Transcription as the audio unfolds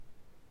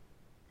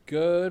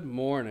Good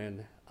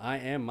morning. I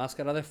am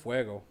Mascara de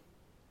Fuego.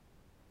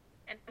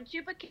 And I'm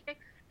Chupa Kick.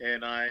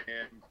 And I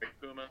am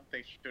Puma.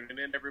 Thanks for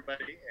tuning in,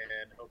 everybody,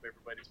 and hope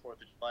everybody's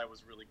 4th of July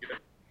was really good.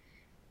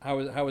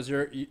 How was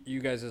you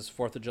guys'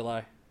 4th of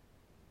July?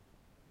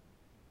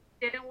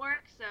 Didn't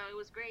work, so it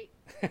was great.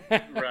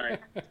 Right.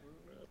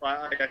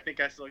 I think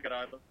I still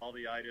got all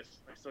the itis.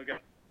 I still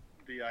got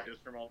the itis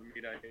from all the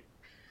meat I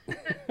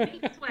ate.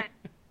 Meat sweat.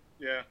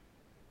 Yeah.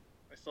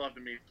 I still have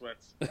the meat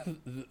sweats.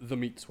 the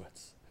meat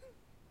sweats.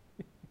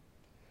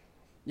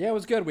 Yeah, it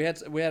was good. We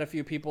had a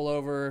few people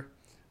over.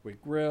 We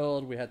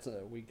grilled. We got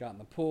in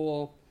the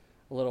pool.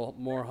 A little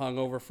more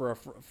hungover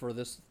for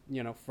this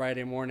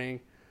Friday morning.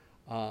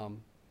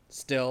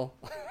 Still,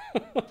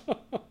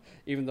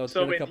 even though it's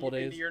been a couple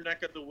days. In your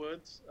neck of the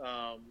woods,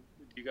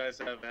 do you guys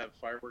have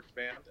fireworks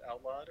banned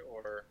outlawed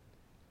or?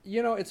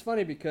 It's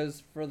funny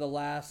because for the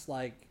last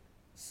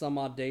some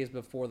odd days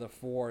before the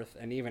 4th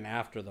and even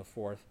after the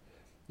 4th,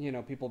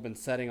 people have been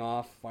setting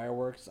off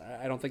fireworks.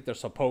 I don't think they're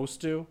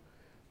supposed to.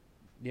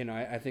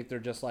 I think they're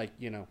just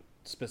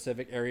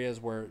specific areas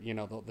where,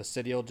 the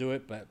city will do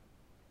it. But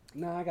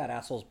no, I got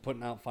assholes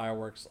putting out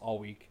fireworks all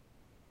week.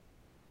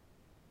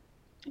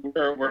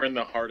 We're in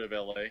the heart of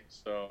LA,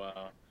 so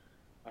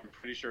I'm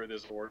pretty sure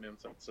there's an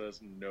ordinance that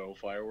says no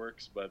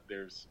fireworks, but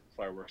there's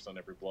fireworks on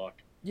every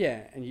block.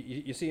 Yeah, and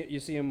you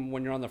see them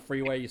when you're on the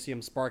freeway. You see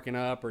them sparking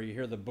up, or you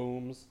hear the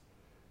booms.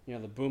 The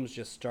booms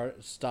just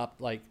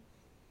stopped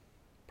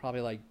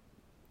probably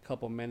a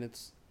couple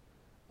minutes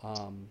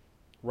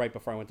right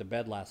before I went to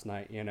bed last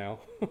night.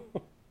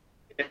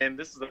 And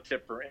this is a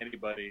tip for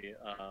anybody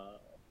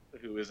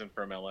who isn't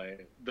from LA.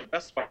 The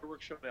best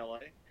fireworks show in LA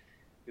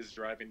is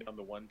driving down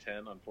the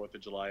 110 on 4th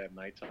of July at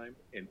nighttime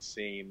and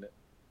seeing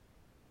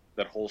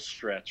that whole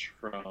stretch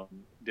from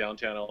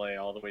downtown LA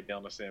all the way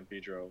down to San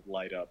Pedro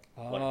light up.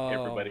 Oh.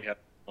 Everybody has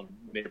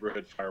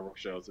neighborhood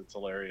fireworks shows. It's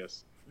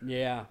hilarious.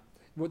 Yeah.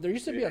 Well, there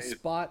used to be a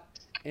spot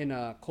in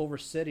Culver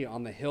City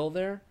on the hill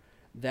there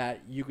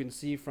that you can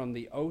see from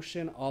the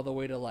ocean all the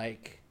way to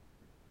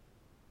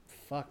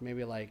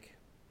maybe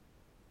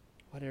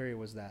what area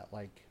was that?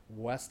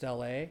 West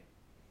LA,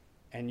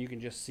 and you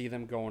can just see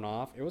them going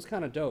off. It was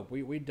kind of dope.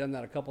 We'd done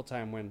that a couple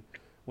times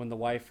when the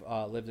wife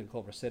lived in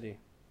Culver City.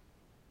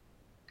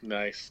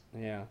 Nice.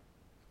 Yeah.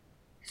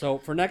 So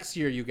for next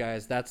year, you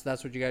guys, that's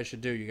what you guys should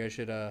do. You guys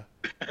should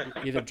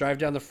either drive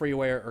down the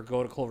freeway or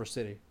go to Culver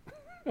City.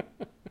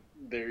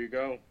 There you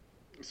go.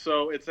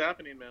 So it's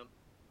happening, man.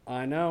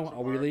 I know.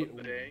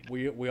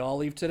 We all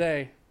leave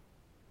today.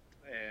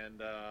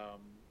 And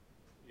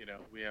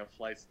we have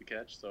flights to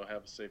catch, so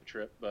have a safe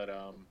trip. But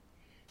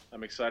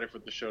I'm excited for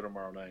the show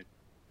tomorrow night.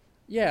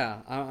 Yeah,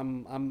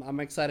 I'm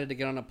excited to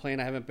get on a plane.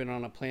 I haven't been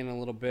on a plane in a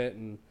little bit,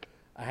 and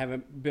I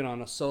haven't been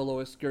on a solo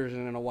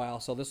excursion in a while,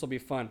 so this will be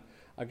fun.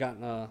 I got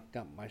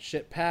my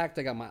shit packed.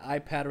 I got my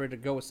iPad ready to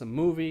go with some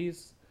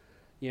movies,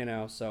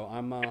 so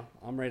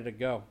I'm ready to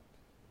go.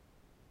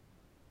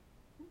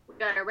 We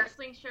got our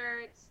wrestling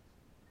shirts.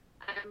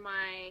 I have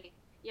my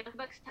Young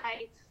Bucks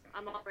tights.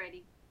 I'm all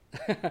ready.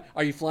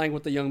 Are you flying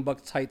with the Young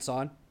Bucks tights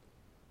on?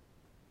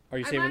 Are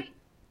you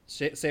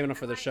saving them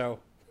for the show?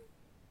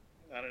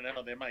 I don't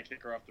know. They might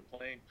kick her off the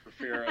plane for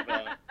fear of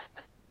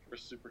for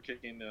super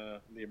kicking the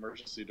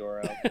emergency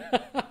door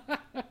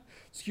out.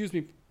 Excuse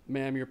me,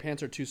 ma'am. Your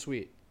pants are too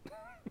sweet.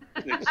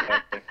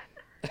 Exactly.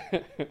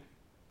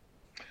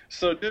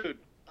 So, dude,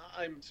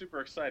 I'm super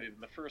excited. In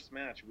the first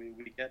match,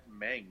 we get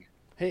Meng.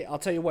 Hey, I'll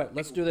tell you what.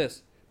 Let's do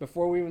this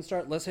before we even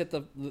start. Let's hit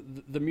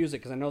the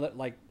music, because I know that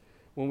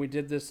when we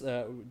did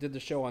the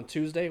show on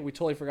Tuesday, we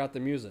totally forgot the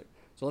music.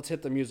 So let's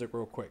hit the music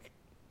real quick.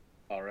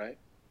 All right.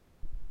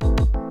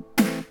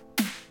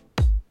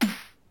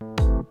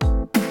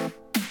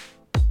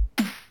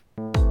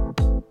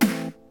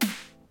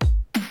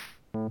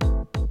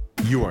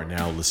 You are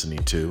now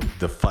listening to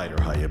the Fighter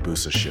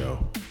Hayabusa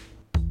Show.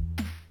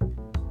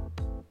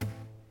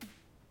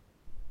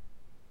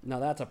 Now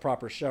that's a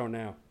proper show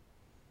now.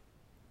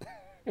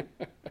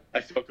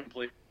 I feel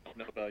complete. I don't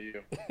know about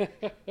you.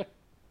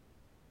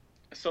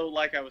 So,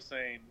 like I was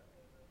saying,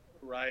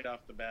 right off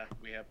the bat,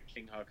 we have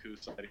King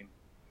Haku sighting.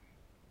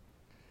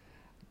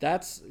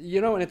 That's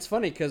and it's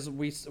funny because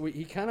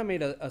he kind of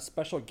made a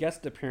special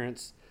guest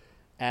appearance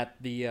at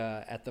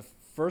the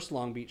first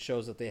Long Beach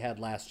shows that they had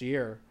last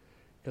year,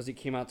 because he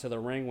came out to the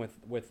ring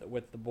with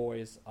the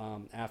boys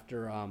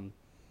after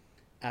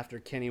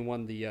Kenny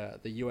won the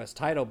U.S.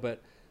 title.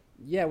 But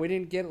yeah, we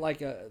didn't get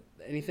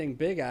anything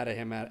big out of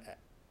him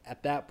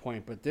at that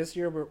point. But this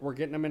year we're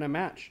getting him in a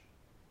match.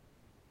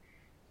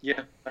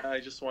 Yeah,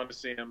 I just want to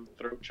see him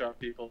throat chop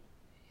people.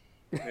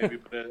 Maybe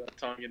put a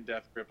tongue and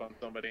death grip on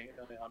somebody.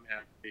 I'm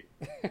happy.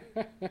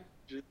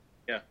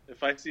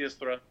 If I see his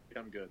throat,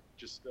 I'm good.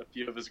 Just a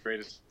few of his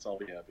greatest, I'll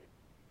be happy.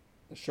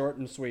 Short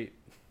and sweet.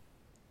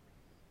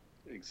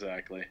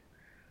 Exactly.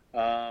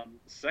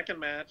 Second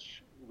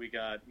match, we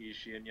got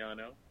Ishii and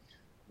Yano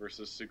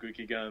versus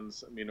Tsukuki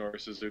Guns, Minoru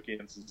Suzuki,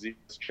 and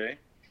ZSJ.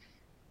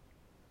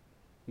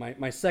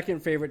 My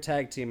second favorite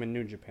tag team in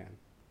New Japan.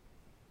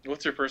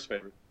 What's your first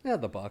favorite? Yeah,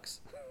 the Bucks.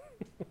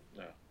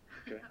 No.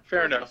 Okay.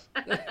 Fair enough.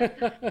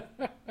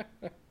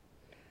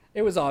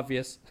 It was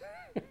obvious.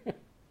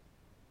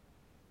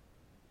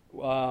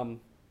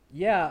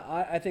 Yeah,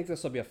 I think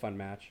this will be a fun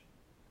match.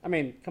 I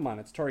mean, come on,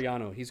 it's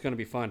Toriano. He's going to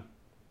be fun.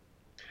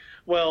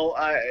 Well,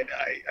 I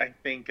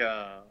think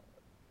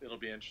it'll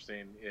be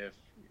interesting if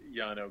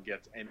Yano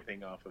gets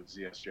anything off of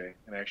ZSJ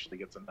and actually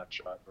gets a nut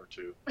shot or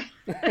two.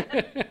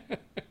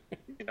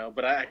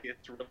 But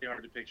it's really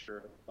hard to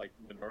picture like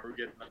Minoru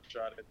getting nut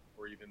shotted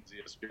or even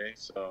ZSJ.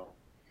 So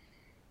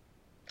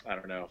I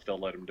don't know if they'll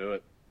let him do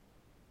it.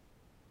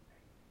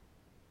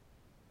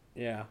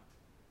 Yeah,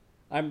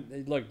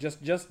 look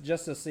just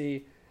to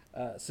see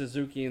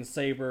Suzuki and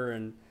Sabre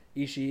and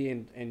Ishii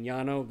and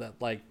Yano,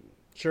 that like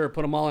sure,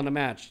 put them all in a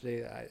match.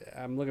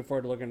 I'm looking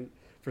forward to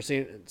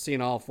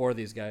seeing all four of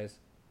these guys.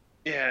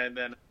 Yeah, and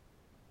then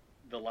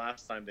the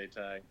last time they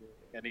tagged,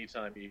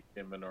 anytime Ishii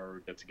and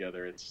Minoru get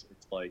together, it's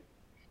like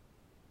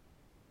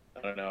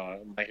I don't know,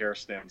 my hair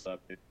stands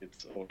up.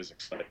 It's always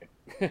exciting.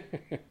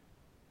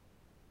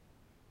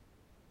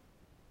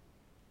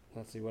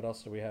 Let's see, what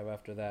else do we have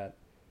after that?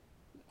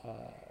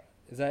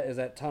 Is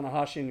that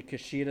Tanahashi and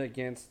Kushida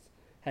against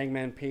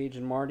Hangman Page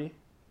and Marty?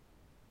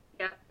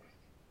 Yeah.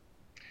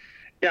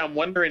 Yeah, I'm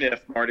wondering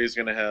if Marty's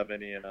going to have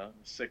any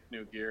sick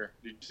new gear.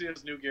 Did you see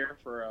his new gear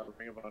for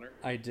Ring of Honor?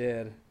 I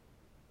did.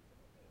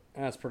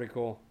 That's pretty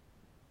cool.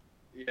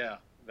 Yeah,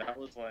 that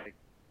was like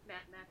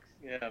Mad Max.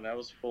 Yeah, that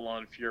was full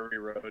on Fury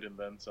Road and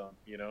then some.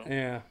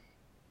 Yeah.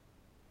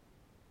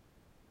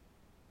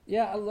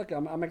 Yeah, look,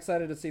 I'm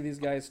excited to see these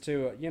guys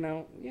too.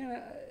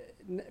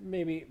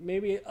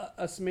 Maybe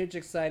a smidge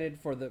excited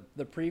for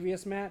the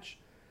previous match,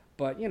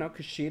 but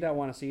Kushida I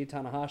want to see,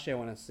 Tanahashi I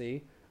want to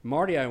see,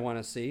 Marty I want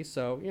to see.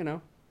 So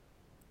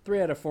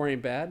 3 out of 4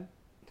 ain't bad.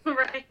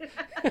 Right.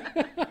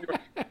 Exactly.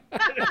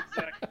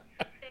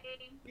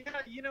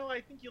 Yeah,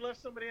 I think you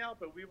left somebody out,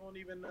 but we won't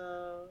even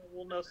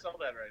we'll no sell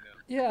that right now.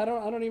 Yeah, I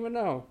don't even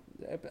know.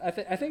 I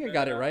think I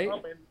got it right.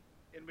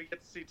 And we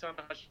get to see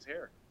Tanahashi's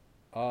hair.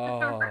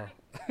 Oh.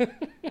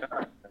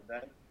 God,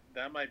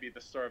 that might be the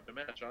star of the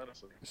match,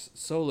 honestly.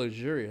 So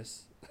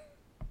luxurious.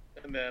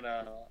 And then,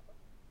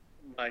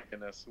 my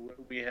goodness,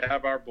 we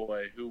have our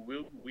boy who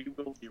we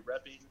will be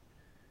repping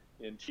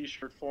in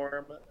T-shirt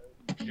form,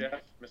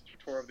 Jeff, Mr.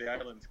 Tour of the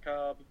Islands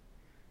Cobb,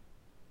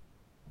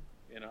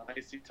 in an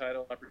IC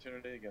title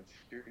opportunity against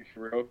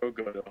Hiroko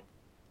Goto.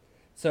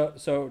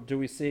 So do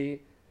we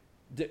see?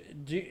 Do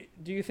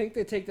you think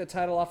they take the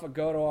title off of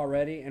Goto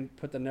already and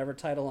put the Never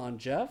title on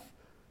Jeff,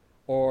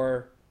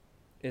 or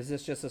is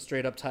this just a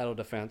straight up title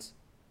defense?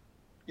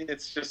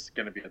 It's just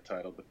going to be a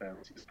title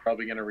defense. He's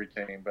probably going to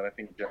retain, but I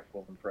think Jeff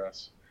will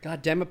impress.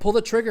 God damn it! Pull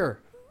the trigger.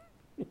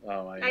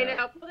 Oh, I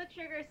know. Pull the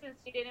trigger since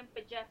you didn't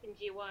put Jeff in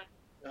G1.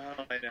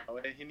 Oh, I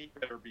know. He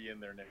better be in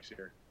there next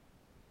year.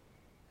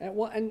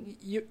 And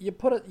you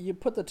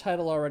put the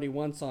title already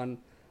once on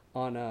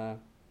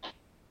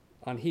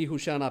He Who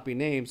Shall Not Be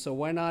Named. So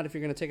why not, if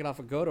you're going to take it off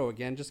of Goto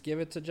again, just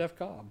give it to Jeff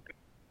Cobb?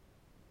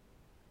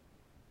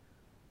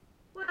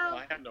 Well,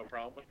 I have no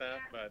problem with that,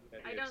 but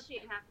I don't see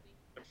it happening.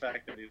 The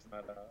fact that he's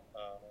not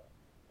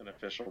an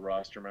official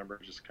roster member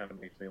just kind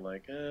of makes me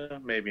like,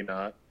 maybe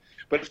not.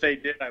 But if they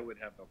did, I would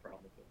have no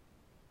problem with it.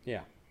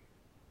 Yeah.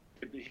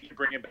 He could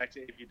bring it back to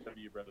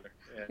APW, brother.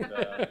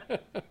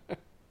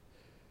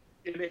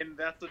 And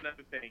that's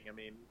another thing. I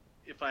mean,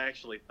 if I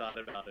actually thought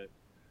about it,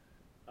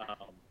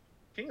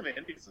 King of the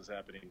Indies is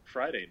happening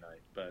Friday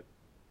night, but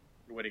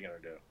what are you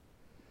going to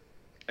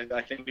do?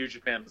 I think New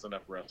Japan is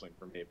enough wrestling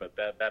for me, but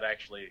that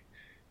actually,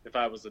 if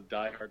I was a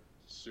diehard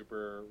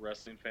super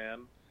wrestling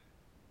fan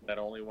that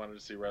only wanted to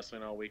see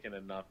wrestling all weekend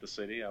and not the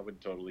city, I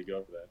would totally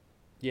go for that.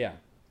 Yeah.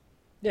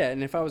 Yeah,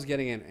 and if I was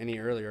getting it any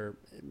earlier,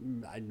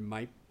 I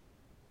might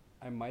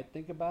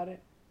think about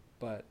it,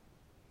 but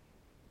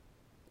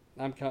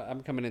I'm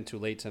coming in too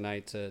late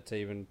tonight to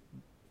even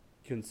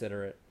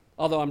consider it.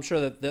 Although I'm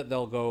sure that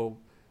they'll go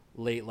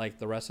late like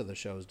the rest of the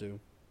shows do.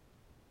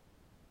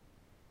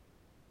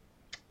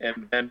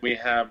 And then we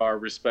have our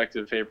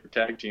respective favorite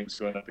tag teams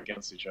going up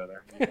against each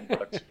other.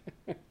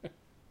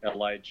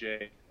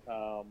 LIJ.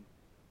 I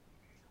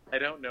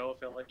don't know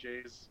if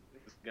LIJ is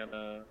going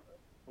to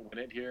win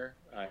it here.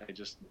 I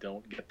just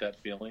don't get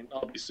that feeling.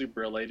 I'll be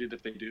super elated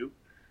if they do.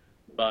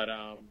 But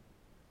no,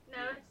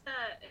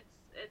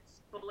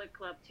 it's Bullet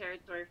Club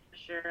territory for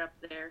sure up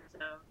there. So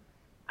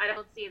I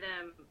don't see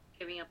them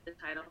giving up the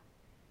title.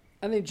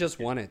 And they just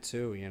won it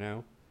too,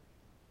 Yeah,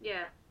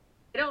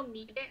 they don't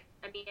need it.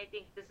 I mean, I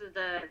think this is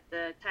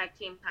the tag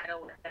team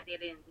title that they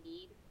didn't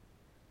need.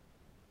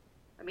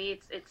 I mean,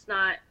 it's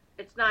not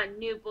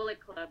New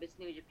Bullet Club, it's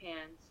New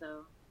Japan.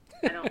 So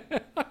I don't know.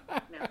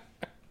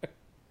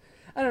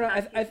 I don't know.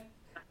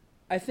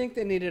 I think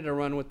they needed a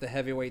run with the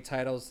heavyweight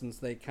titles since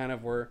they kind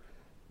of were,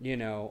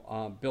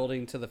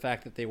 building to the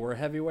fact that they were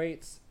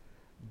heavyweights.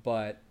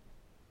 But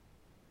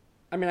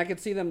I mean, I could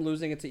see them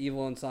losing it to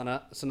Evil and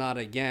Sonata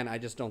again. I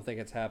just don't think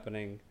it's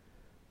happening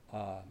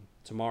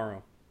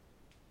tomorrow.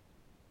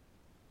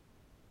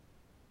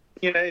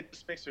 It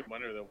just makes me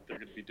wonder what they're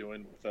going to be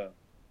doing with the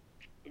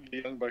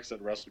Young Bucks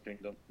at Wrestle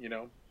Kingdom,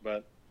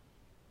 but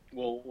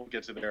we'll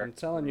get to there. I'm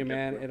telling you,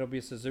 man, it'll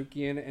be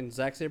Suzuki and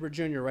Zack Sabre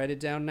Jr. Write it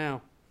down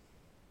now.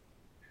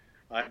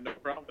 I have no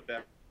problem with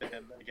that.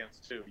 And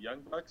against two,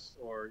 Young Bucks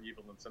or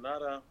Evil and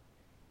Sonata.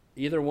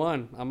 Either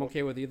one. I'm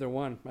okay with either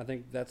one. I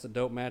think that's a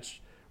dope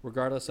match,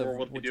 regardless of. Or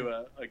will they do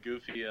a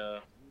goofy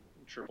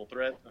triple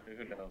threat?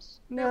 Who knows?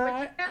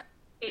 No,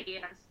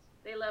 yes,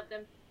 they love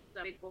them.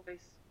 The big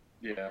boys.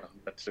 Yeah,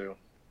 that too.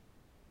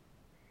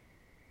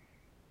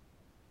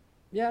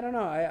 Yeah, I don't know.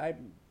 I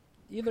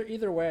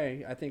either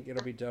way, I think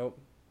it'll be dope.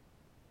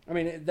 I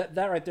mean, that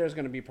right there is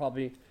going to be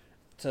probably,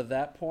 to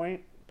that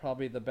point,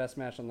 probably the best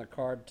match on the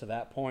card to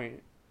that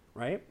point,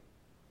 right?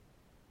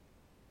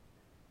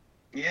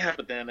 Yeah,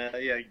 but then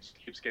it just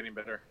keeps getting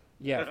better.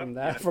 Yeah,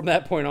 from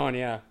that point on,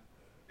 yeah.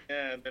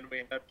 And then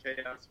we have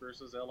Chaos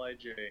versus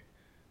Lij,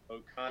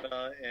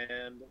 Okada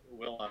and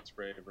Will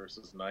Ospreay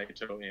versus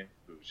Naito and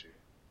Bushi.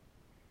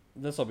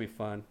 This will be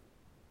fun.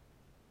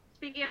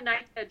 Speaking of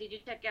Naito, did you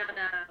check out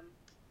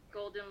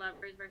Golden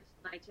Lovers versus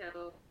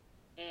Naito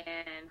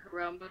and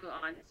Hiromu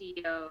on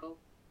CEO,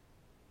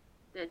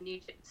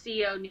 the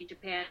CEO New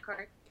Japan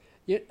card?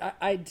 Yeah,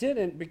 I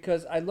didn't,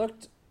 because I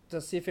looked to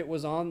see if it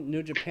was on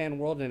New Japan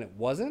World and it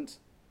wasn't.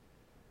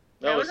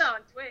 It was on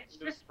Twitch.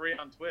 It was free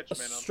on Twitch,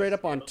 man. Straight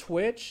up on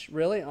Twitch?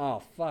 Really?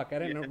 Oh, fuck. I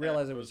didn't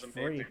realize it was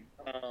free.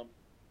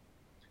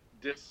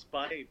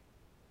 Despite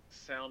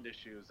sound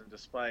issues and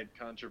despite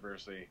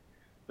controversy,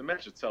 the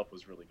match itself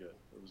was really good.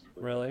 It was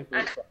really?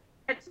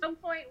 At some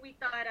point, we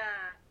thought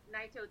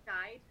Naito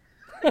died.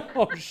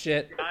 Oh,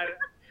 shit.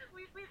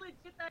 we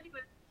legit thought he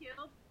was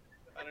killed.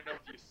 I don't know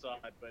if you saw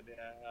it, but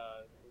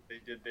they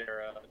did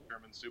their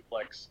German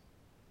suplex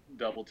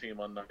double team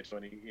on Naito,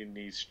 and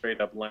he straight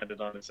up landed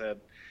on his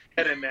head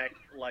and neck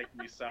like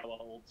Misawa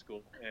old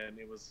school, and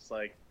it was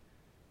like,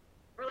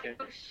 we're like,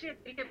 oh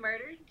shit, did he get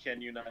murdered?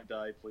 Can you not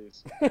die,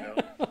 please? You know?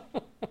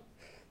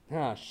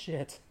 Oh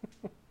shit.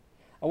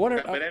 I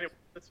wonder. But anyway,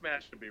 this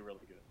match should be really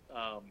good.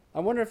 I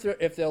wonder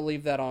if they'll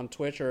leave that on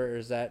Twitch, or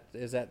is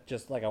that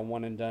just like a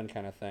one and done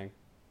kind of thing?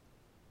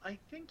 I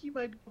think you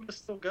might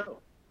still go.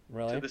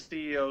 Really? To the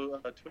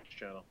CEO Twitch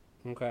channel.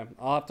 Okay,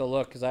 I'll have to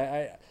look, because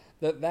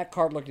that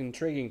card looked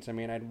intriguing to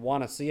me, and I'd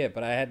want to see it,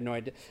 but I had no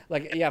idea.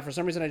 Like, yeah, for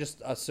some reason I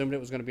just assumed it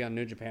was going to be on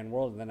New Japan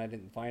World, and then I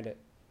didn't find it.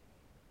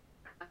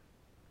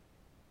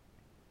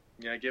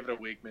 Yeah, give it a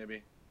week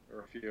maybe, or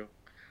a few.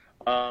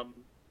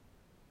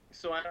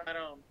 So I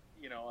don't,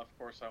 of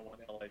course I want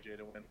Lij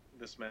to win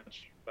this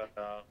match, but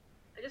I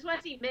just want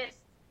to see Mist.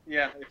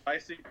 Yeah, if I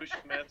see Bushi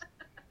miss,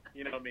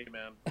 you know me,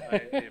 man.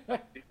 If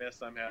I see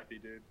Mist, I'm happy,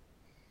 dude.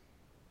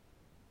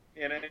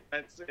 And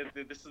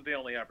this is the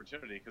only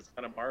opportunity, because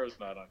Kanemaru's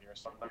not on here,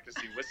 so I'm not gonna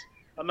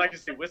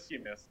see Whiskey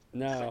Mist.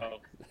 No.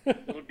 So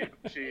it would be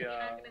Bushi. You're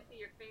not gonna see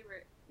your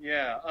favorite.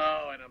 Yeah.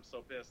 Oh, and I'm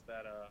so pissed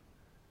that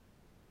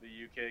the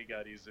UK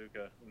got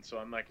Iizuka, and so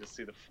I'm not gonna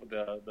see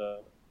the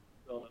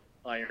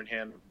Iron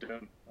Hand of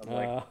Doom. I'm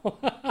like,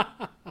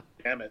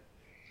 damn it.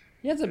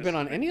 He hasn't been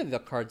on any of the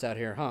cards out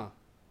here, huh?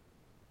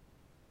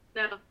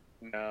 No.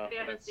 We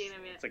haven't seen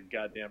him yet. It's a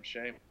goddamn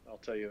shame. I'll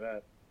tell you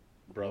that,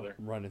 brother.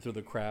 Running through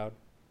the crowd.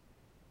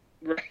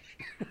 Right.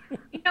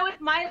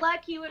 With my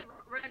luck, he would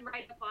run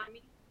right up on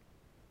me.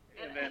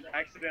 And then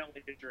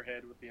accidentally hit your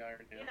head with the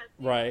Iron Hand. Yes.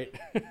 Right.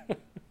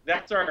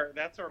 That's our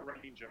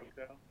running joke,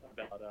 though,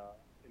 about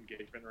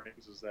engagement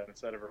rings, is that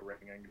instead of a ring,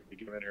 I'm going to be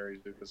giving Harry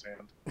Zuka's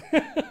hand.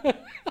 And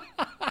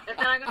then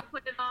I'm going to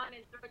put it on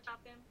and throw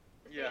chop him.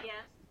 Yeah.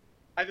 Yes.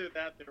 Either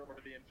that or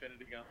the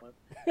Infinity Gauntlet.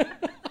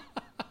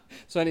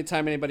 So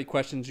anytime anybody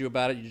questions you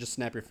about it, you just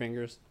snap your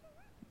fingers?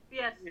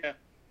 Yes. Yeah.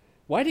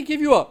 Why'd he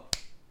give you up?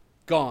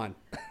 Gone.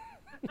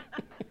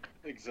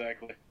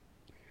 Exactly.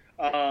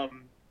 But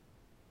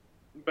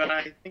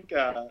I think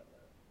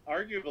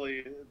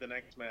arguably the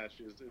next match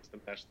is the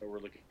match that we're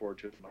looking forward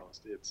to the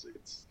most.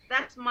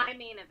 That's my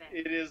main event.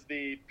 It is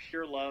the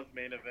Pure Love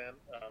main event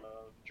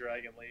of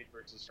Dragon Lee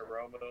versus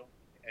Hiromu,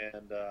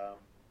 and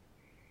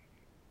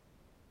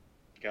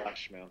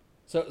gosh, man.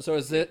 So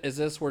is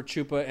this where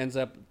Chupa ends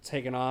up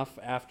taking off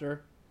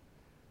after?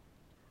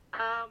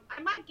 I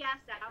might gas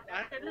out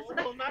after this.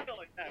 Well, not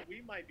only that,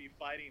 we might be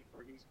fighting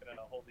for who's going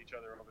to hold each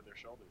other over their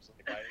shoulders.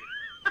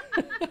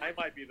 Like I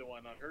might be the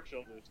one on her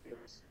shoulders,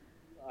 because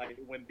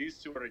when these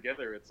two are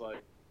together, it's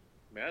like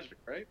magic,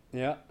 right?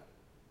 Yeah.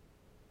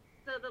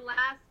 So the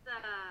last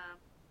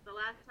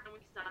time we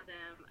saw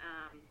them,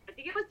 I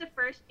think it was the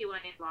first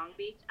one in Long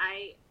Beach.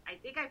 I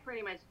think I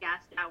pretty much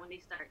gassed out when they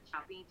started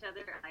chopping each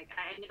other. Like,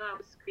 I knew I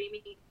was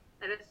screaming,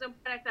 and at some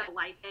point I felt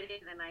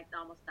lightheaded, and I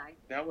almost died.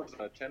 That was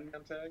a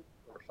 10-man tag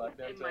or a 5-man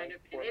tag? It might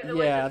have been.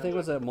 Yeah, I think it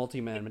was a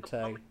multi-man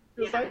tag.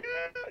 It was like,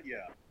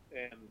 yeah.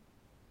 And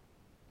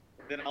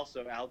then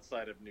also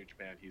outside of New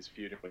Japan, he's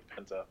feuding with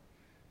Penta.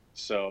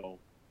 So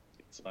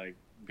it's like,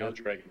 go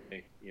Dragon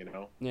Lee,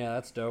 Yeah,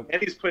 that's dope.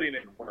 And he's putting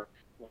in work.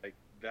 Like,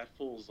 that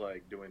fool's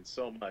like doing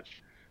so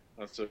much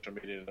on social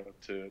media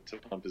to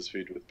pump his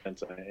feud with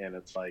Penta, and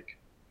it's like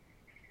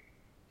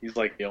he's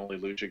like the only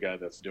lucha guy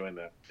that's doing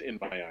that in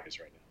my eyes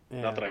right now.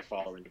 Yeah. Not that I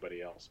follow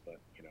anybody else, but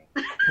Based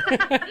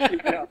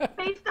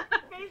on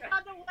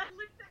the one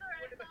lucha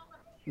I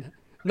follow.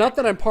 Not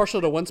that I'm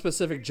partial to one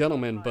specific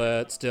gentleman,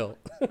 but still.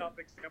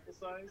 Topic sample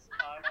size.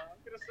 I'm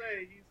gonna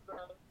say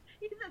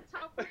He's a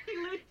top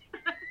lieutenant.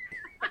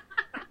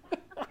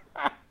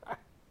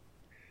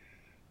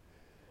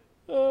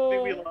 I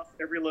think we lost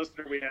every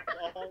listener we have.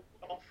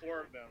 All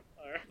four of them.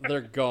 All right.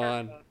 They're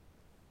gone.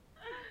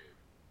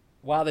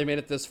 Wow, they made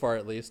it this far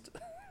at least.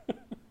 I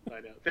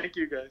know. Thank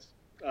you, guys.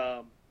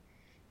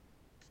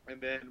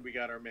 And then we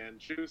got our man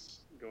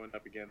Juice going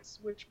up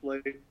against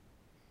Switchblade.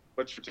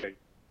 What's your take?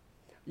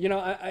 You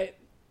know,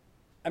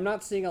 I'm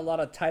not seeing a lot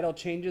of title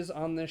changes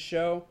on this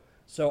show,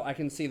 so I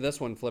can see this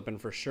one flipping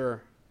for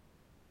sure.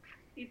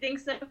 You think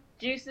so?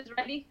 Juice is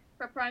ready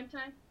for prime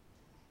time?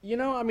 You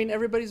know, I mean,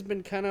 everybody's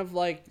been kind of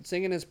like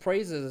singing his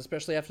praises,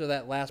 especially after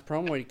that last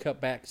promo he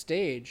cut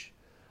backstage.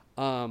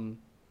 I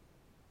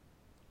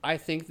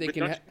think they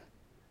can.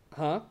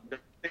 Huh? I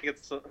think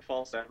it's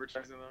false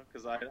advertising though,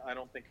 because I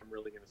don't think I'm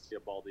really going to see a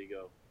bald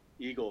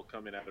eagle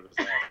coming out of his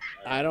ass.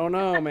 I don't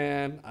know,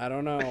 man. I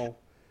don't know.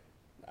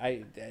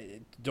 I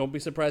don't be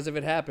surprised if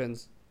it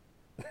happens.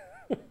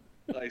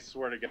 I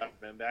swear to God,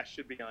 man, that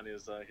should be on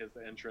his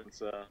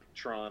entrance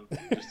Tron,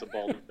 just a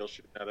bald eagle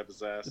shooting out of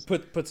his ass.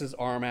 Puts his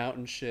arm out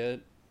and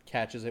shit,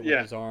 catches it with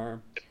his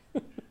arm.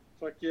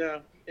 Fuck yeah,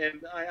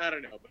 and I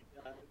don't know, but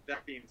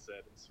that being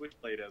said,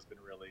 Switchblade has been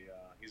really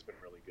he's been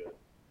really good.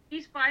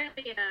 He's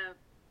finally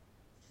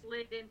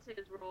slid into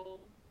his role,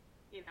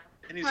 you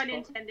know, pun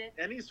intended.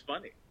 And he's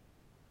funny.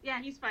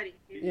 Yeah, he's funny.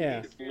 He's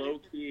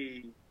low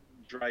key,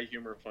 dry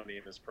humor funny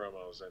in his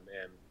promos, and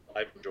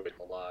I've enjoyed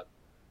him a lot.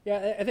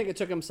 Yeah, I think it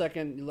took him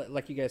second,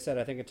 like you guys said.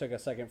 I think it took a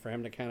second for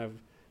him to kind of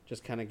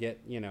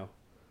get, you know,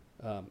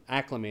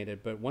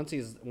 acclimated. But once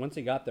he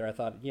got there, I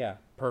thought, yeah,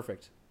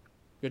 perfect,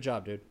 good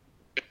job, dude.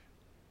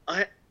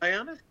 I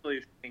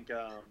honestly think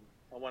I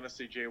want to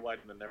see Jay White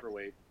in the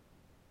Neverweight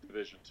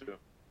division too.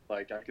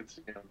 Like I could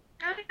see him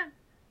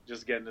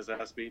just getting his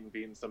ass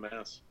beating some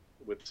ass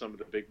with some of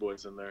the big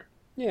boys in there.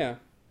 Yeah.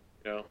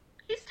 You know.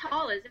 He's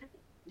tall, isn't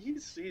he?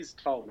 He's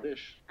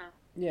tallish. Oh.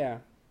 Yeah.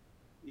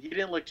 He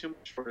didn't look too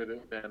much shorter than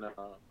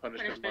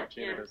Punishment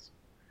Martinez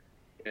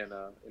in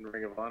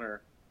Ring of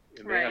Honor.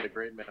 And they had a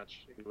great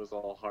match. It was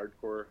all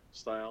hardcore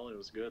style. It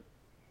was good.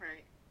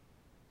 Right.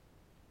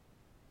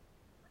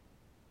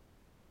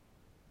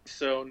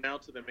 So now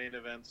to the main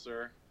event,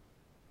 sir.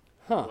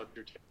 Huh. What's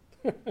your take?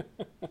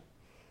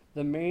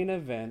 The main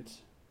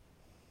event.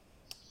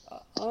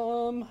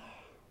 You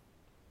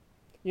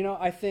know,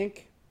 I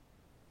think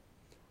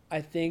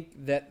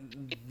that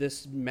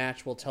this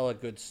match will tell a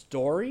good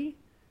story.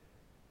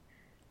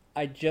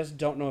 I just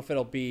don't know if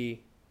it'll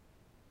be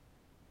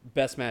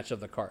best match of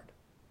the card,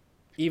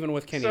 even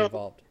with Kenny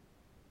involved.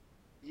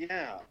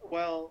 Yeah.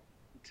 Well,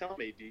 tell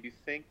me, do you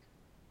think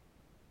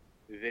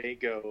they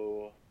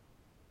go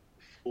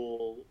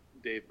full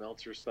Dave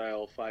Meltzer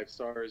style 5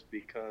 stars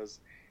because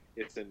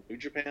it's in New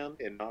Japan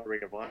and not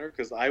Ring of Honor?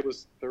 Because I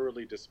was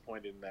thoroughly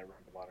disappointed in that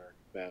Ring of Honor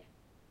match.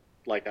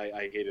 Like,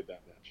 I hated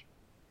that match.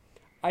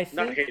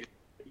 Not hated,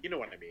 you know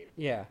what I mean.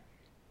 Yeah.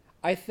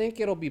 I think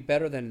it'll be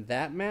better than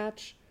that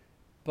match,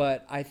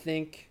 but I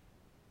think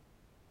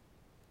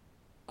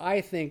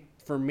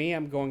for me,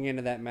 I'm going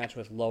into that match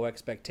with low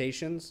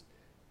expectations,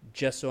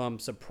 just so I'm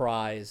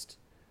surprised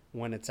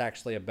when it's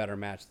actually a better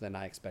match than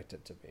I expect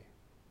it to be.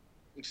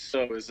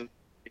 So isn't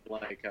it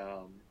like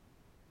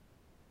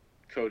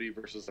Cody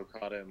versus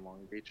Okada in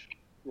Long Beach?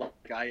 Like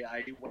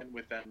I went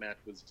with that match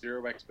with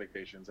 0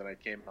 expectations, and I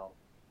came out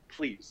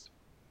pleased.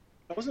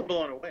 I wasn't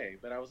blown away,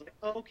 but I was like,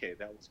 oh, okay,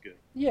 that was good.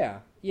 Yeah,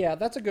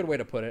 that's a good way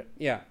to put it.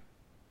 Yeah.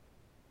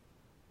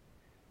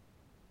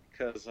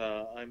 Because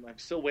I'm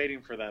still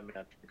waiting for that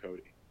match from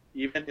Cody.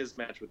 Even his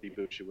match with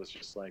Ibushi was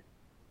just like,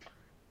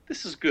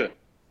 this is good,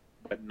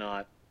 but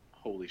not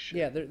holy shit.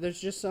 Yeah,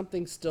 there's just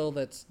something still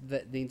that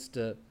needs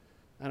to,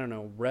 I don't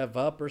know, rev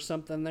up or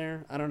something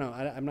there. I don't know.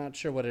 I'm not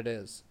sure what it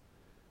is.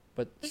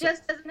 But he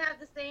just doesn't have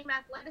the same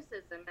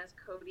athleticism as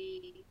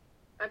Cody.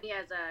 I mean,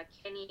 as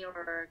Kenny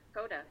or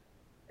Kota.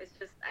 It's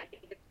just, I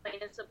think it's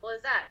plain and simple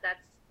as that.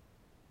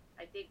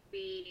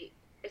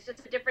 It's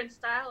just a different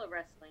style of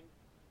wrestling.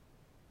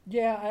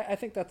 Yeah, I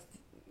think that's,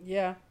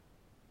 yeah.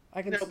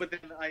 I can. No, but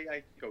then I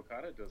think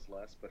Okada does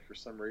less, but for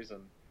some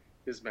reason,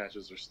 his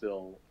matches are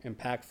still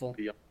impactful,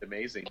 beyond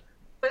amazing.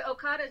 But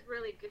Okada's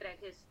really good at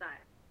his style.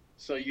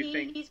 So you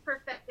think he's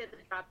perfected the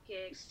drop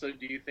kick? So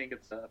do you think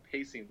it's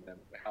pacing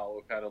then, how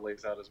Okada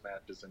lays out his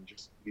matches and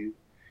just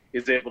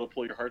is able to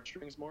pull your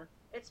heartstrings more?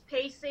 It's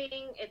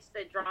pacing, it's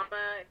the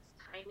drama, it's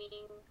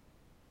timing,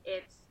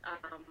 it's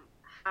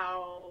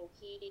how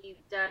he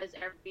does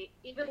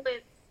even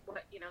with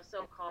what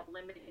so-called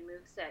limited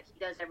moveset, he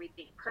does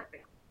everything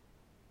perfect.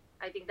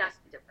 I think that's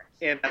the difference.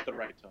 And at the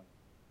right time.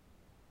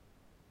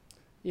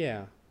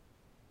 Yeah.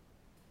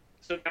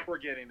 So now we're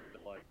getting into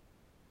like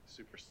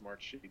super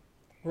smart sheet.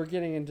 We're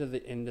getting into the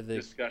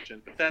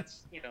discussion, but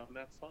that's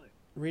that's fine.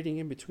 Reading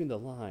in between the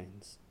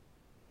lines.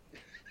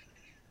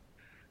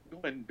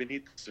 Going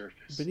beneath the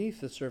surface.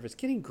 Beneath the surface,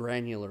 getting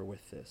granular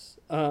with this.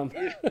 I don't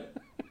know,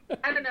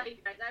 you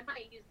guys. I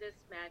might use this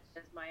match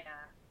as my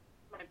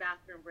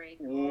bathroom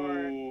break,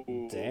 or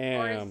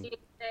damn, as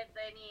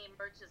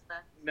merch is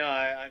left. No,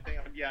 I think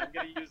I'm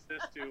gonna use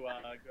this to go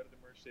to the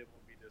merch table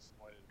and be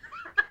disappointed.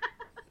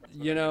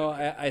 You know,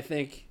 I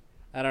think,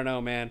 I don't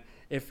know, man.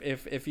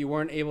 If you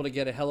weren't able to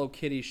get a Hello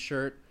Kitty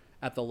shirt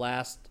at the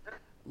last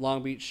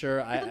Long Beach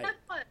shirt, I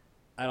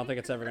don't think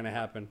it's ever gonna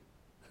happen.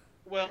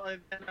 Well,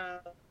 and then I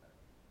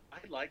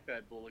like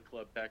that Bullet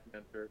Club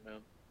Pac-Man shirt, man.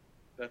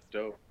 That's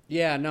dope.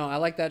 Yeah, no, I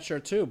like that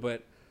shirt too.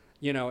 But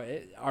you know,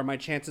 are my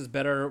chances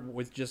better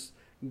with just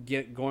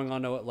going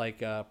on to like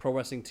Pro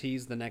Wrestling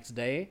Tees the next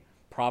day?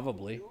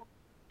 Probably.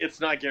 It's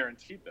not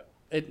guaranteed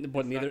though.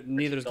 But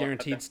neither's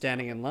guaranteed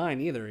standing in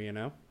line either. You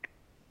know.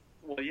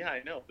 Well, yeah,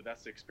 I know, but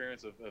that's the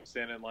experience of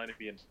standing in line and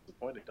being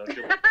disappointed, don't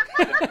you?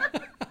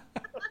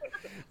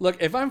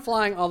 Look, if I'm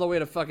flying all the way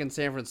to fucking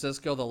San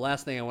Francisco, the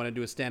last thing I want to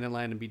do is stand in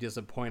line and be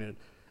disappointed.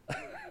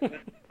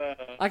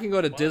 I can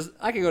go to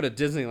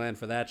Disneyland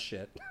for that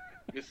shit.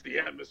 It's the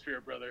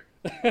atmosphere, brother.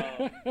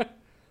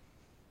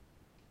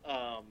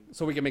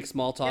 So we can make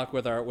small talk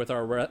with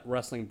our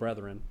wrestling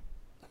brethren.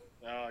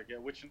 Yeah,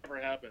 which never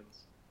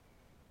happens.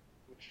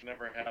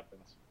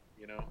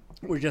 You know.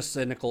 We're just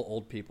cynical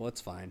old people.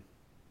 It's fine.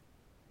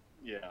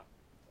 Yeah.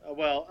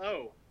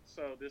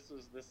 So this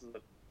is a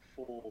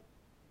full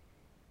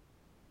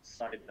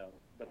side note,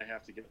 but I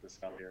have to get this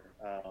out here.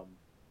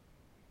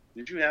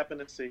 Did you happen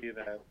to see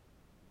that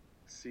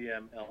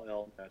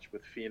CMLL match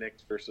with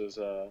Phoenix versus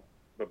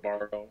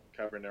Barbaro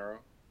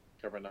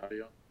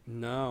Cavernario?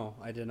 No,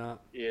 I did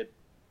not. It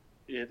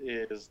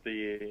is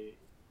the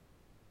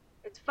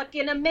It's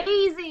fucking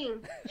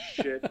amazing.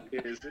 Shit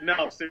is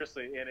no,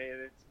 seriously, and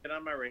it's been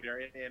on my radar,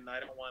 and I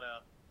don't want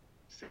to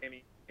say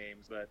any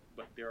names, but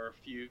there are a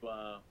few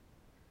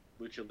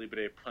Lucha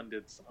Libre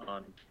pundits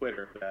on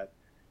Twitter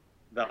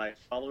that I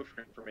follow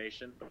for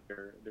information, but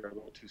they're a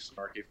little too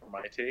snarky for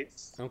my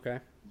tastes. Okay.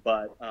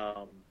 But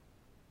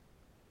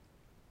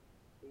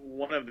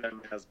one of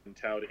them has been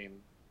touting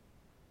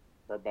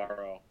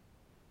Barbaro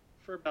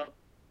for about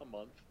a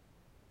month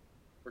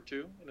or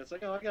two, and it's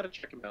like, oh, I got to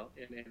check him out,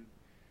 and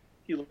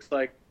he looks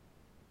like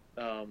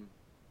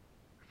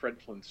Fred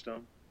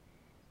Flintstone.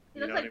 He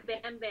looks like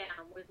Bam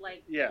Bam with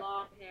like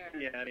long hair.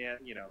 Yeah,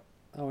 you know.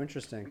 Oh,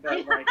 interesting.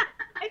 But, like,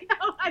 I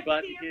know. I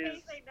but see your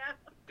face right now.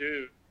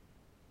 Dude,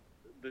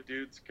 the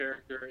dude's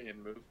character in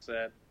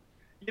moveset.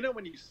 You know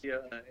when you see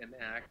an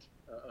act,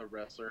 a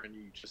wrestler, and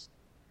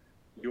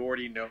you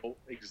already know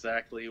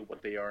exactly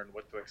what they are and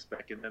what to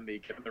expect, and then they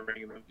get in the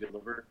ring and they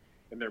deliver,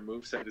 and their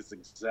moveset is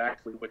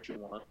exactly what you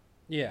want.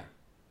 Yeah.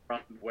 From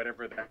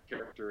whatever that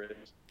character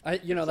is.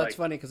 That's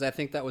funny because I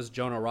think that was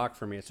Jonah Rock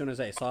for me. As soon as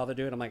I saw the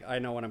dude, I'm like, I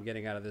know what I'm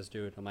getting out of this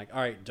dude. I'm like,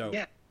 all right, dope.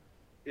 Yeah.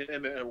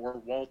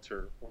 Or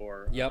Walter,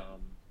 or yep.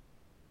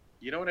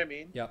 You know what I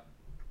mean? Yep.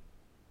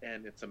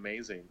 And it's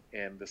amazing,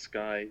 and this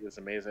guy is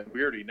amazing.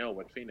 We already know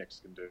what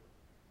Phoenix can do,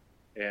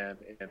 and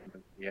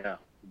yeah,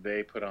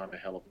 they put on a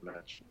hell of a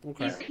match.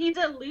 Okay. He's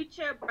a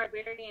lucha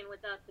barbarian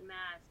without the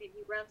mask, and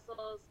he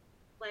wrestles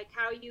like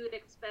how you would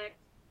expect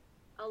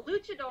a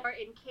luchador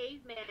in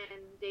caveman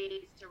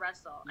days to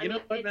wrestle. You know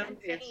what, man?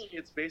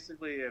 It's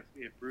basically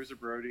if Bruiser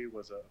Brody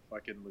was a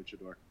fucking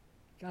luchador.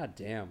 God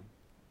damn.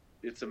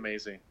 It's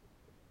amazing.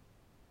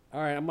 All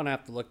right, I'm gonna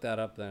have to look that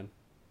up then.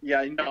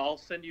 Yeah, I'll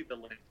send you the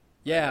link.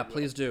 Yeah,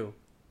 please do.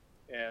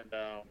 And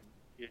the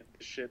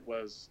shit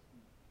was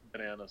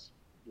bananas,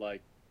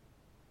 like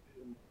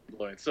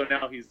blowing. So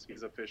now he's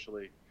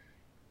officially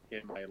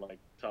in my like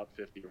top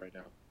 50 right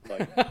now.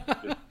 Like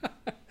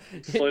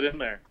slid in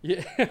there.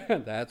 Yeah,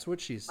 that's what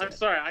she said. I'm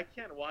sorry, I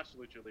can't watch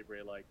Lucha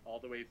Libre like all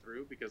the way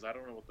through because I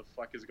don't know what the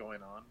fuck is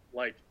going on.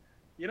 Like,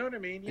 you know what I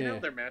mean? You know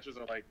their matches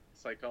are like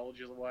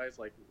psychology-wise,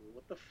 like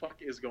what the fuck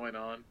is going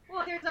on?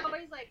 Well, there's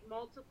always like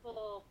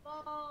multiple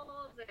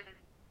falls,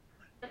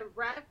 and the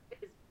ref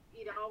is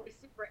always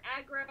super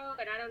aggro,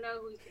 and I don't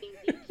know who's being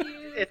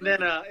DQ'd.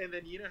 and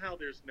then you know how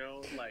there's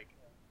no like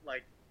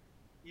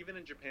even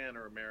in Japan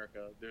or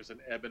America, there's an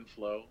ebb and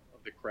flow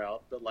of the crowd,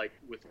 but like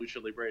with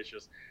Lucha Libre, it's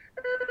just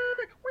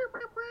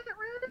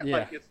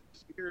like it's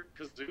weird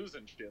kazoos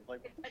and shit.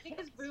 Like I think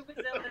it's Brazil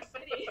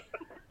City.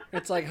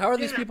 It's like, how are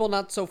these people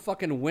not so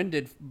fucking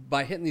winded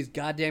by hitting these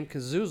goddamn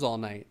kazoos all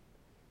night?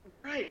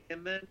 Right,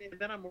 and then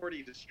I'm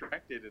already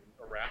distracted and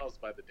aroused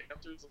by the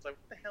dancers. It's like,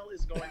 what the hell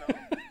is going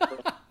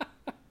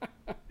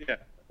on? Yeah,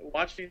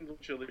 watching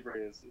Lucha Libre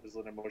is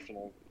an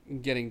emotional.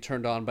 Getting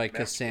turned on by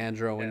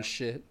Cassandra and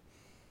shit.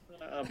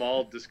 I'm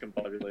all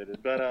discombobulated,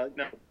 but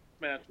no,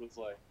 match was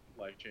like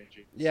life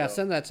changing. Yeah, so.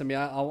 Send that to me.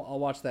 I'll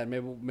watch that.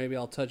 Maybe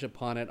I'll touch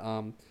upon it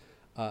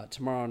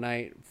tomorrow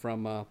night.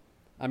 From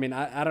I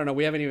don't know.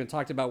 We haven't even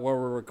talked about where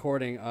we're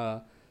recording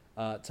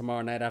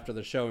tomorrow night after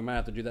the show. We might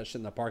have to do that shit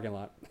in the parking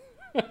lot.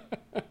 We're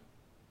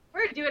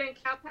gonna do it in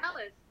Cow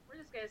Palace. We're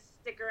just gonna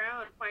stick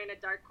around and find a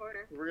dark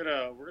corner. We're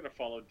gonna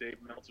follow Dave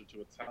Meltzer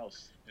to its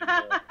house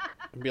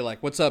and be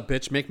like, "What's up,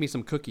 bitch? Make me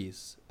some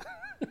cookies."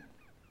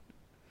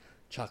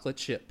 Chocolate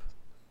chip.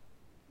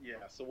 Yeah,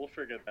 so we'll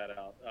figure that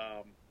out.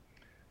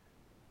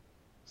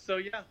 So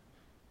yeah,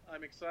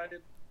 I'm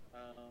excited.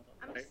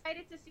 I'm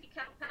excited to see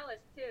Cal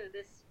Palace too.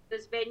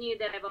 This venue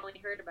that I've only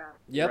heard about.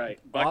 Yep.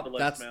 Right. Bucket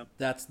list, man.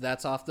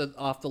 That's off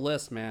the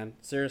list, man.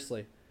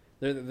 Seriously.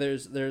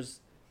 There's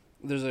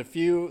a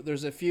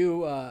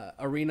few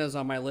arenas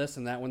on my list,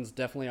 and that one's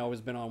definitely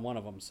always been on one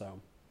of them.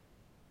 So.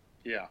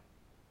 Yeah.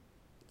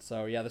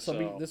 So yeah, this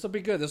will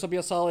be good. This will be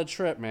a solid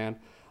trip, man.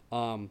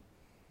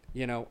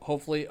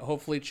 Hopefully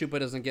Chupa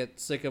doesn't get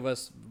sick of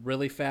us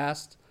really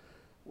fast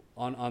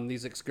on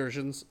these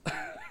excursions.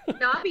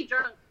 No, I'll be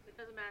drunk. It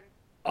doesn't matter.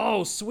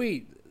 Oh,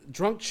 sweet.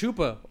 Drunk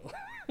Chupa.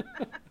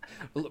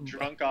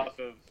 Drunk off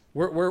of...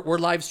 We're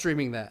live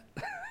streaming that.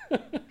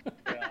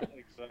 Yeah,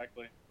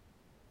 exactly.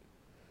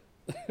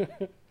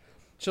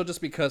 She'll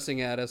just be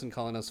cussing at us and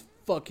calling us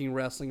fucking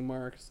wrestling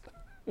marks.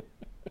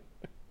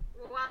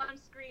 While I'm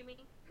screaming.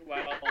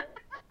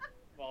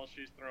 While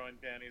she's throwing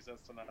panties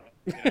at Sonata.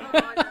 I'll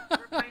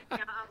pack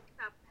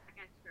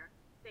extra.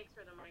 Thanks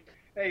for the reminder.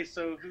 Hey,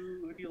 so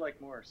who do you like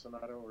more,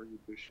 Sonata or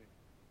Ibushi?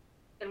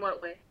 In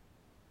what way?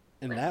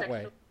 In that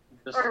way.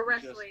 Or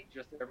wrestling?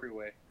 Just every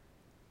way.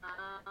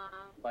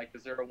 Like,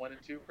 is there a 1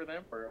 and 2 for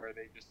them, or are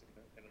they just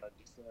in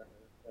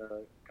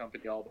a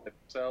company all by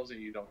themselves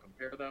and you don't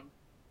compare them?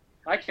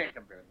 I can't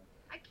compare them.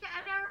 I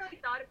never really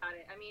thought about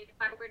it. I mean, if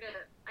I were to,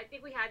 I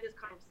think we had this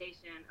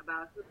conversation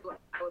about who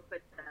I would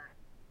put the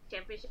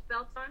championship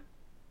belts on,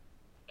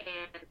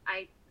 and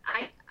I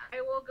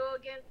will go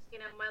against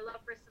my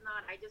love for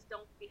Sonata. I just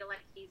don't feel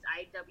like he's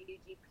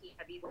IWGP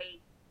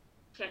heavyweight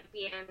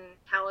champion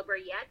caliber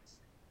yet,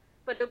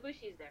 but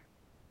Ibushi's there,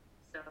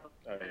 so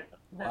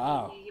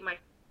wow. He might.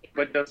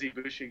 But does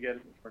Ibushi get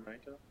it for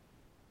Naito?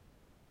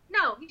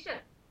 No, he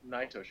should.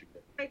 Naito should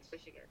get it. Naito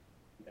should get it.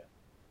 Yeah.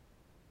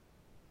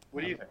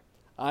 What do you think?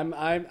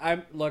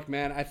 I'm look,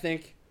 man, I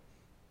think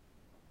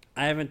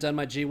I haven't done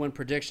my G1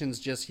 predictions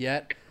just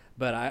yet,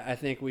 but I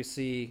think we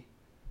see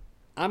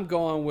I'm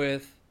going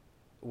with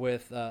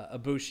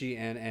Ibushi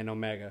and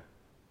Omega.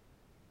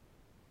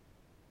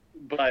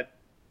 But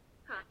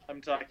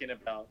I'm talking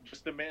about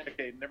just the main.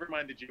 Okay, never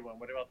mind the G1.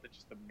 What about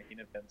just the main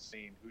event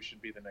scene? Who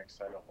should be the next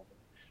title holder?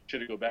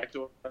 Should it go back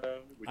to?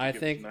 I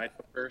think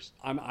Naito first.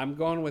 I'm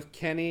going with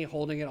Kenny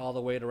holding it all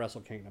the way to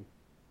Wrestle Kingdom.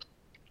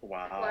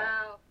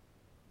 Wow.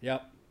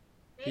 Yep.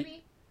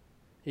 Maybe.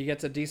 He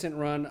gets a decent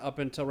run up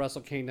until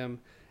Wrestle Kingdom,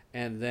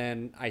 and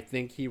then I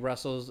think he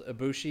wrestles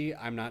Ibushi.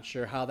 I'm not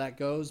sure how that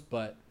goes,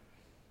 but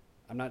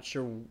I'm not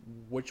sure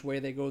which way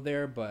they go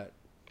there, but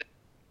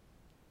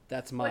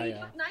that's my... What do you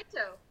think,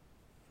 Naito?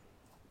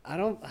 I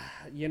don't...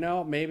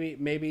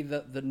 maybe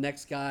the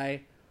next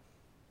guy...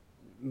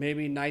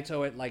 Maybe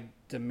Naito at, like,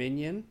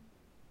 Dominion.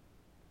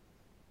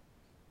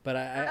 But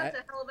that's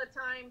a hell of a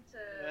time to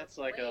That's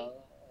like wait.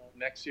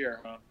 Next year,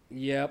 huh?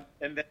 Yep.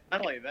 And then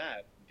not only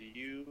that, do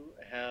you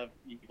have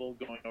Evil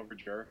going over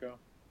Jericho?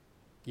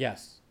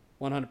 Yes.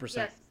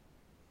 100%.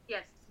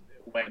 Yes.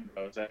 When?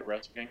 Oh, is that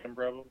Wrestle Kingdom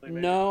probably?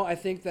 Maybe? No, I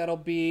think that'll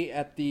be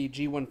at the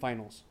G1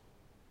 finals.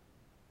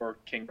 Or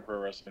King of Pro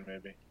Wrestling,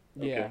 maybe.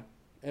 Yeah.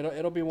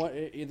 It'll be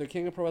either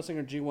King of Pro Wrestling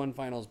or G1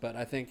 finals, but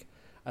I think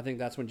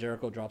that's when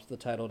Jericho drops the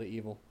title to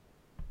Evil.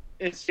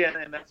 And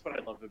that's what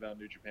I love about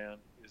New Japan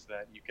is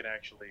that you can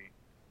actually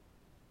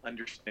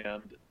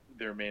understand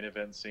their main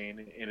event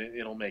scene, and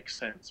it'll make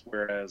sense.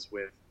 Whereas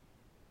with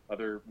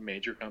other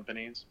major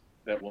companies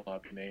that will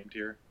not be named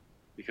here,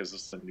 because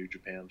this is a New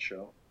Japan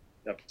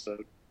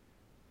episode,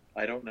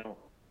 I don't know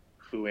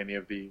who any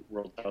of the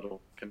world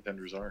title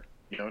contenders are.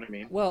 You know what I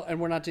mean? Well, and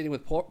we're not dealing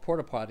with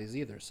porta potties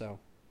either, so.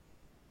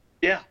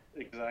 Yeah,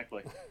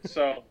 exactly.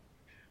 So,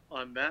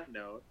 on that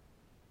note.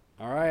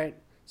 All right.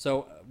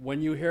 So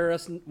when you hear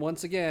us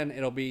once again,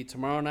 it'll be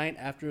tomorrow night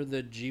after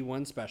the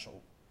G1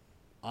 special.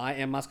 I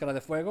am Mascara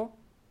de Fuego.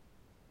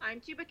 I'm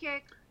Chuba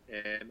Kick.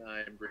 And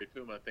I'm Great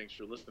Puma. Thanks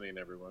for listening,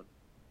 everyone.